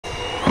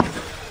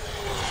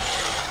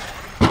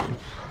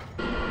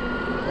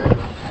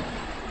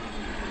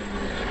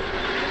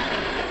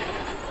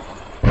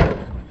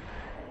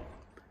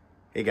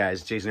Hey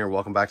guys, Jason here.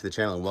 Welcome back to the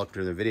channel and welcome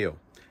to the video.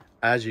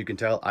 As you can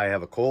tell, I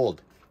have a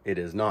cold. It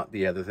is not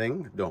the other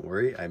thing. Don't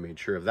worry, I made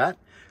sure of that.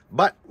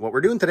 But what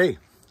we're doing today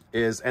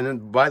is, and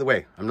then by the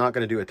way, I'm not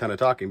going to do a ton of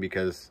talking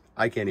because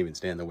I can't even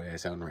stand the way I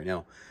sound right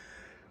now.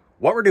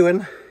 What we're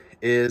doing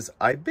is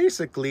I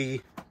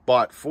basically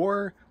bought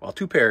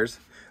two pairs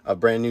of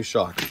brand new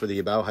shocks for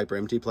the Hobao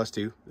Hyper Plus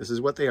II. This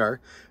is what they are.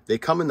 They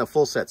come in the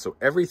full set, so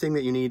everything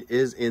that you need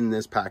is in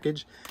this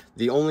package.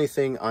 The only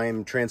thing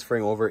I'm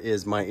transferring over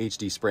is my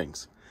HD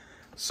springs.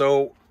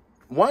 So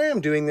why I'm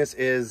doing this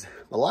is,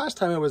 the last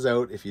time I was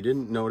out, if you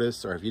didn't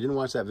notice or if you didn't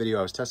watch that video,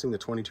 I was testing the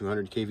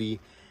 2200 kV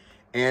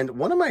and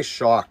one of my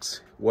shocks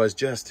was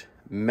just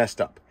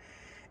messed up.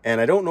 And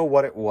I don't know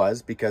what it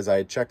was because I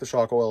had checked the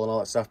shock oil and all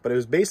that stuff, but it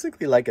was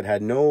basically like it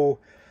had no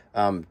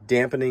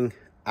dampening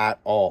at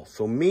all.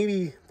 So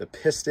maybe the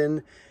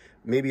piston,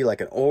 maybe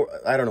like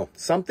I don't know,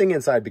 something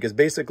inside, because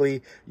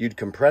basically you'd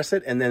compress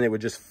it and then it would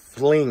just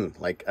fling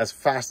like as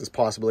fast as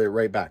possible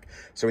right back.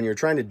 So when you're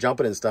trying to jump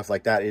it and stuff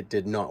like that, it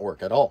did not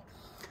work at all.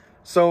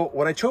 So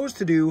what I chose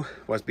to do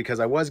was, because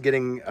I was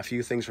getting a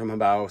few things from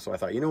Hobao, so I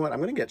thought, you know what, I'm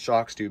going to get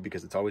shocks too,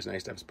 because it's always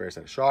nice to have a spare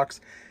set of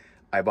shocks.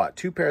 I bought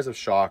 2 pairs of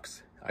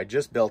shocks. I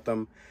just built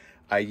them.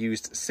 I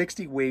used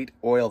 60 weight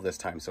oil this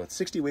time. So it's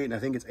 60 weight and I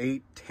think it's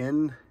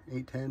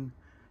 810.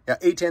 Yeah,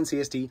 810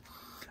 CST.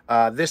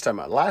 This time,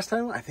 last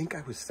time, I think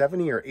I was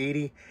 70 or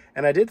 80.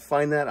 And I did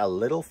find that a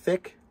little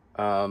thick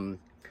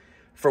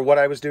for what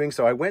I was doing.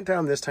 So I went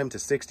down this time to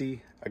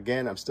 60.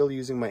 Again, I'm still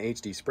using my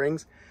HD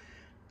springs.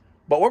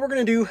 But what we're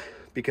going to do,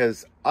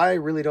 because I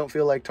really don't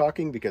feel like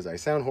talking because I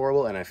sound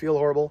horrible and I feel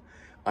horrible,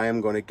 I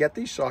am going to get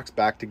these shocks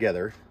back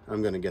together.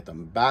 I'm going to get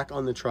them back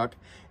on the truck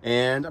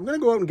and I'm going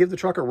to go out and give the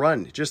truck a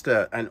run, just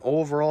an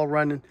overall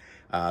run.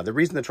 The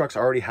reason the truck's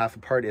already half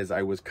apart is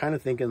I was kind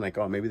of thinking like,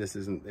 oh, maybe this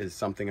is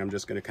something I'm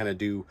just going to kind of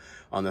do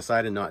on the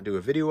side and not do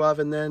a video of.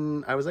 And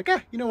then I was like,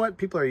 you know what?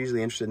 People are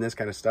usually interested in this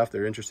kind of stuff.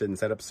 They're interested in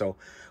setups. So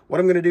what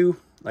I'm going to do,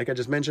 like I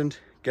just mentioned,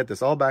 get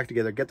this all back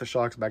together, get the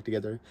shocks back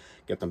together,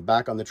 get them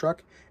back on the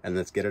truck, and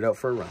let's get it out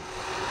for a run.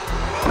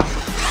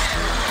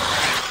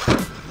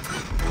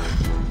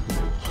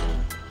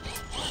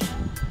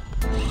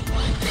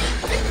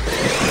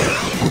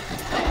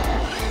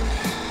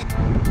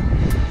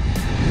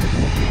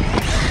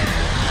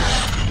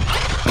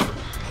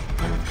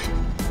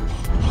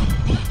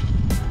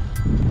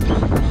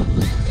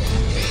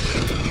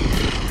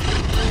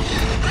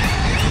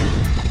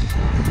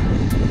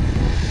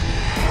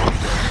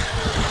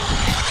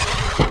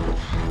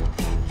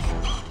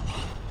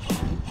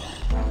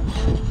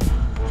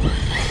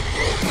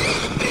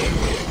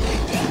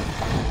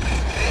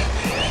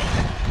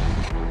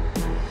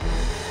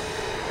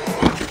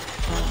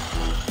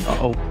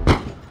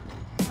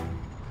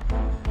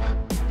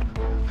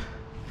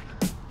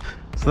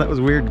 So that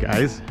was weird,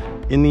 guys.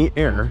 In the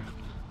air,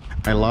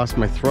 I lost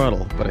my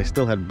throttle, but I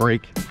still had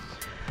brake.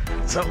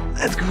 So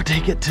let's go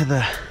take it to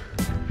the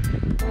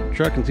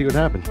truck and see what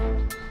happened.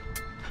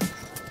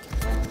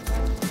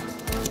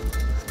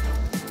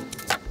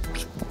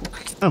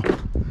 Oh,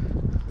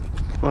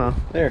 well,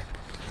 there.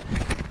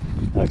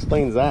 That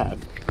explains that.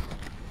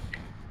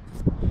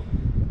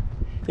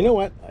 You know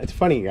what? It's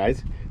funny,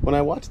 guys. When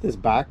I watch this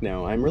back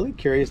now, I'm really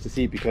curious to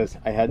see, because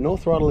I had no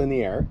throttle in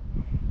the air,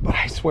 but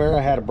I swear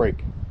I had a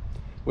brake,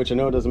 which I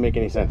know doesn't make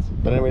any sense.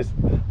 But anyways,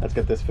 let's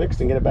get this fixed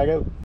and get it back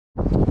out.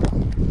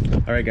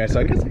 All right, guys, so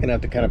I guess I'm gonna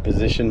have to kind of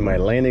position my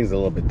landings a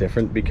little bit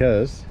different,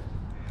 because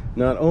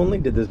not only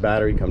did this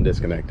battery come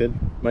disconnected,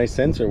 my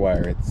sensor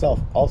wire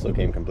itself also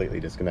came completely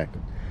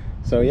disconnected.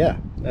 So yeah,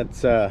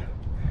 that's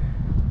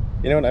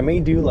you know what, I may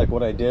do like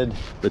what I did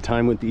the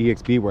time with the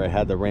EXP where I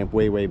had the ramp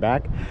way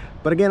back.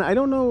 But again, I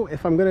don't know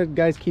if I'm gonna,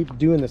 guys, keep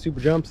doing the super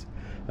jumps.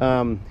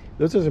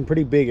 This is some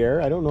pretty big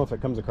air. I don't know if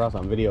it comes across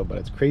on video, but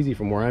it's crazy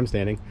from where I'm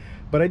standing.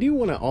 But I do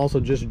want to also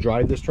just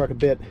drive this truck a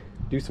bit,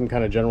 do some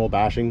kind of general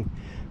bashing,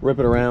 rip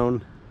it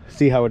around,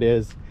 see how it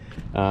is,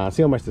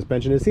 see how my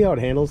suspension is, see how it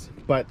handles.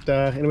 But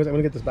anyways, I'm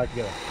gonna get this back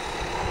together.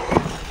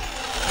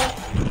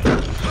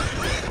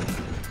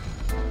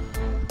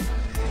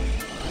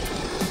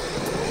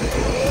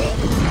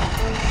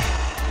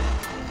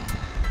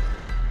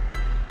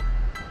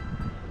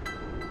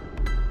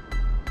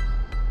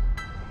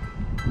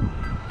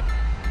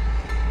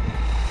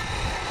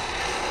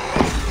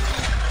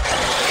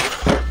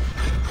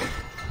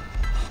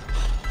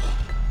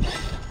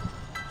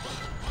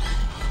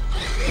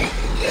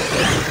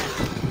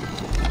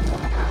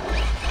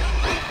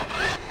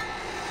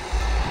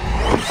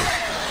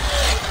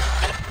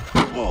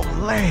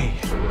 Holy!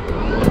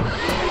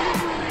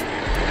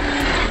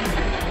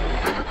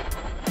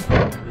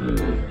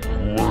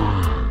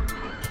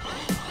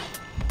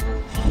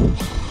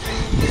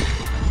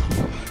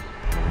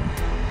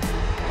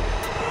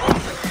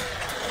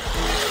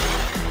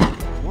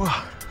 Whoa.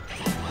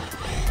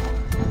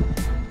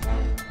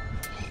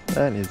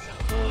 That is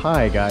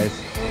high,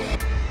 guys.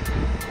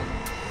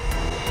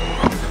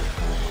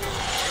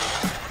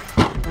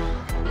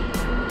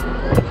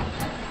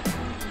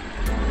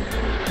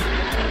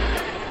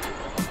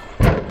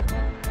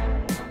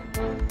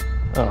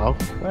 Uh-oh.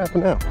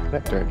 happened now?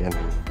 Connector again.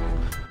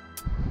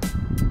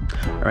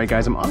 All right,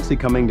 guys, I'm honestly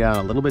coming down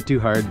a little bit too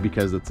hard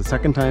because it's the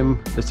second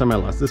time. This time I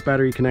lost this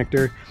battery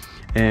connector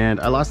and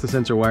I lost the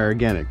sensor wire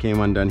again. It came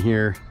undone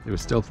here. It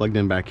was still plugged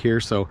in back here.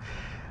 So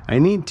I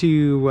need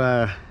to,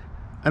 I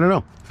don't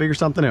know, figure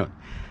something out.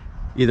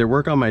 Either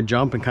work on my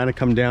jump and kind of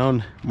come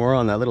down more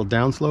on that little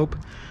downslope,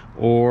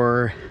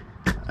 or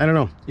I don't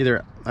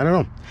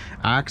know,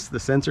 axe the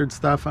censored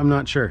stuff. I'm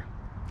not sure.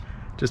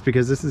 Just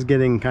because this is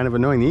getting kind of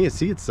annoying. The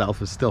ESC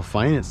itself is still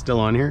fine, it's still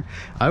on here.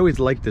 I always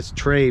like this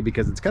tray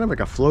because it's kind of like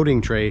a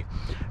floating tray,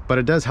 but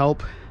it does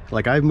help.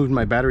 Like, I've moved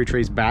my battery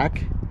trays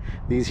back,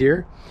 these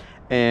here,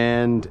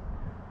 and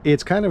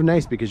it's kind of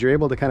nice because you're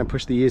able to kind of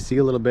push the ESC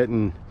a little bit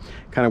and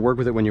kind of work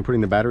with it when you're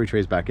putting the battery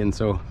trays back in.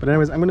 So, but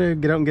anyways, I'm gonna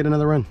get out and get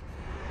another run.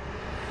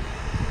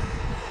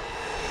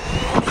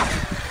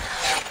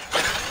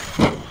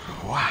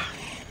 Wow,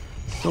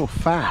 so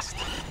fast.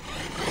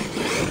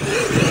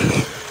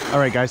 All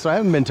right, guys, so I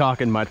haven't been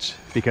talking much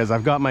because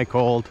I've got my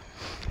cold.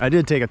 I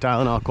did take a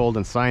Tylenol cold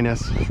and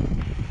sinus,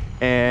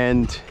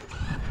 and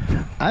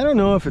I don't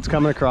know if it's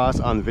coming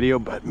across on the video,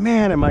 but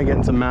man, am I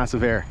getting some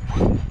massive air.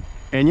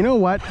 And you know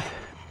what?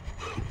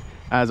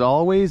 As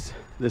always,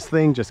 this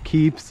thing just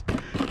keeps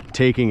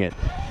taking it.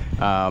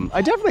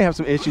 I definitely have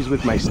some issues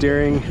with my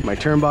steering, my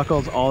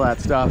turnbuckles, all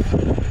that stuff.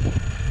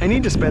 I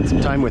need to spend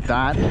some time with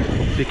that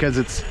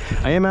because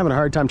I am having a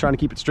hard time trying to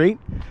keep it straight,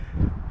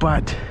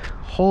 but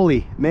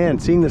holy man,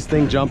 seeing this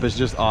thing jump is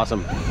just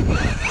awesome.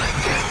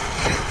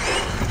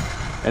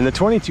 And the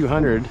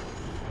 2200,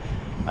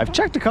 I've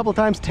checked a couple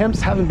times,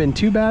 temps haven't been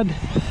too bad,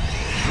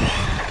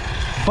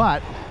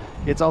 but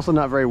it's also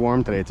not very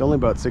warm today. It's only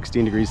about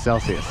 16 degrees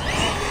Celsius.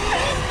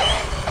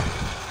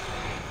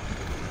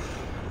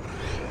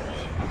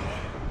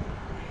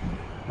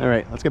 All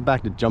right, let's get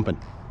back to jumping.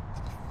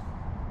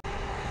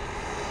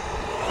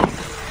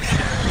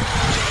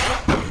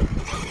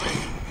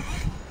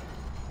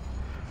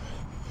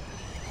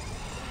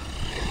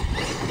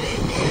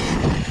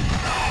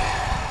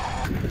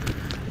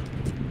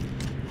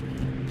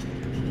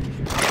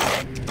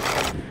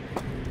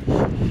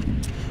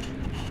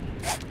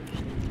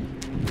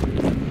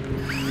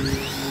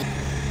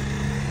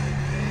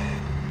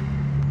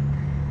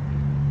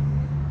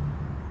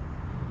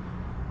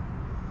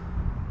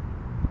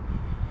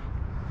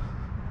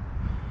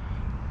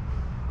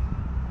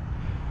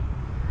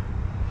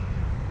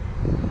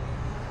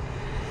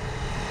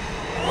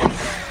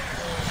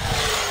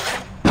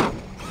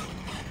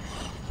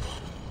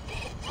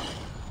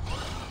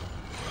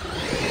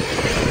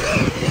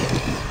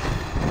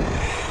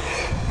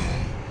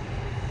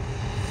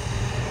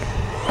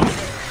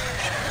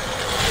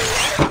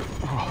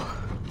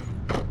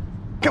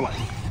 Come on.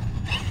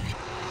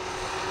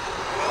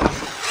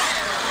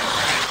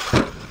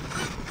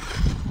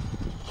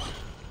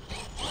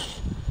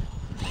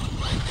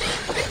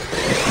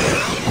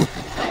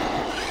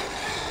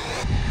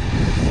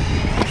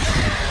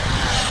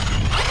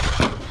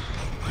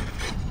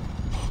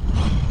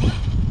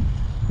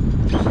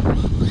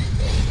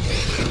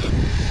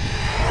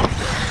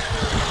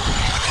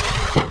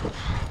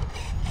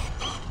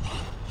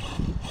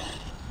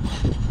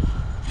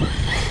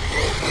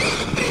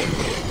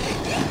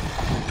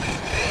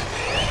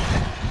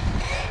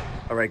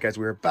 All right, guys,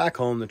 we're back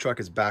home. The truck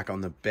is back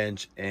on the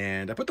bench,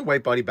 and I put the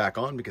white body back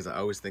on because I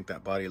always think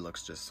that body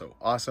looks just so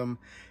awesome.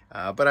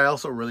 But I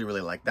also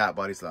really like that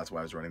body, so that's why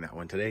I was running that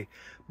one today.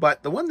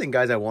 But the one thing,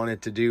 guys, I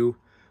wanted to do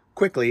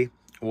quickly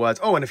was,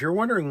 oh, and if you're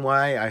wondering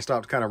why I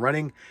stopped kind of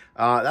running,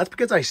 that's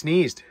because I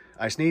sneezed.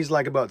 I sneezed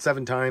like about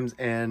 7 times,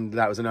 and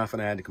that was enough,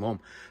 and I had to come home.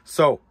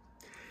 So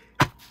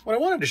what I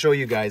wanted to show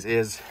you guys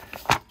is,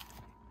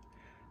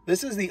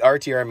 this is the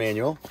RTR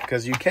manual,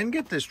 because you can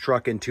get this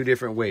truck in 2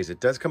 different ways. It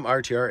does come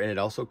RTR, and it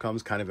also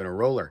comes kind of in a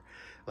roller,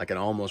 like an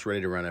almost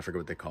ready to run. I forget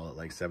what they call it,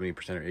 like 70%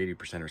 or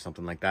 80% or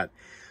something like that.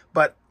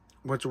 But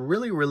what's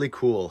really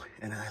cool,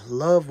 and I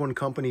love when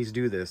companies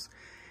do this,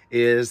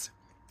 is,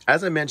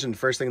 as I mentioned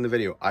first thing in the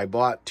video, I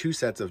bought 2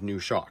 sets of new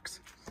shocks.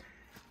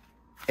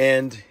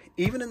 And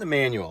even in the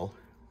manual,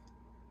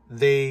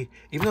 even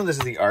though this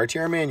is the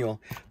RTR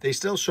manual, they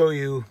still show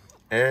you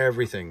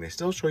everything. They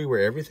still show you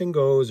where everything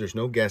goes. There's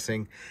no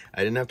guessing.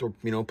 I didn't have to,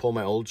 pull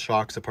my old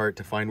shocks apart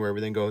to find where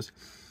everything goes.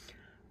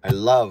 I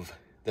love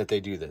that they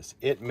do this.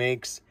 It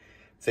makes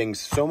things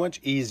so much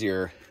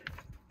easier,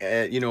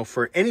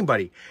 for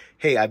anybody.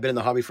 Hey, I've been in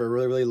the hobby for a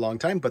really long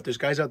time, but there's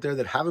guys out there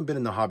that haven't been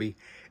in the hobby,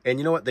 and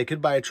you know what? They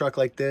could buy a truck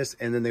like this,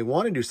 and then they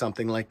want to do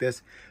something like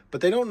this,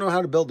 but they don't know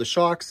how to build the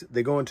shocks.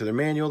 They go into their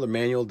manual. The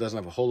manual doesn't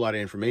have a whole lot of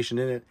information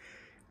in it.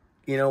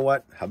 You know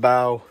what?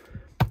 Hobao,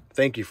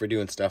 thank you for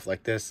doing stuff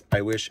like this.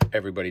 I wish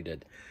everybody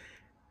did.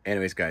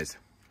 Anyways, guys,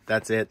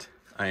 that's it.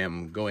 I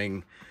don't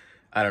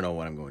know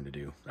what I'm going to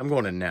do. I'm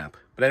going to nap.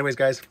 But anyways,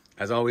 guys,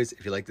 as always,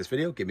 if you like this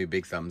video, give me a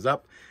big thumbs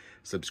up,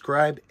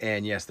 subscribe,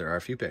 and yes, there are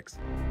a few pics.